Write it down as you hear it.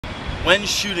When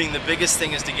shooting, the biggest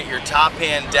thing is to get your top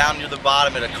hand down near the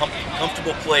bottom at a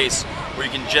comfortable place where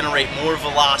you can generate more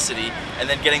velocity, and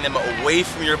then getting them away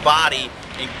from your body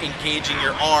and engaging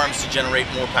your arms to generate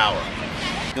more power.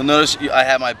 You'll notice I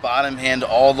have my bottom hand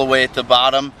all the way at the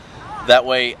bottom. That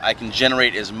way I can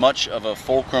generate as much of a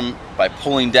fulcrum by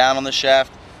pulling down on the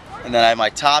shaft, and then I have my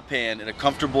top hand at a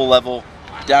comfortable level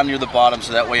down near the bottom,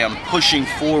 so that way I'm pushing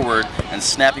forward and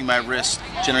snapping my wrist,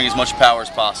 generating as much power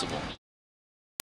as possible.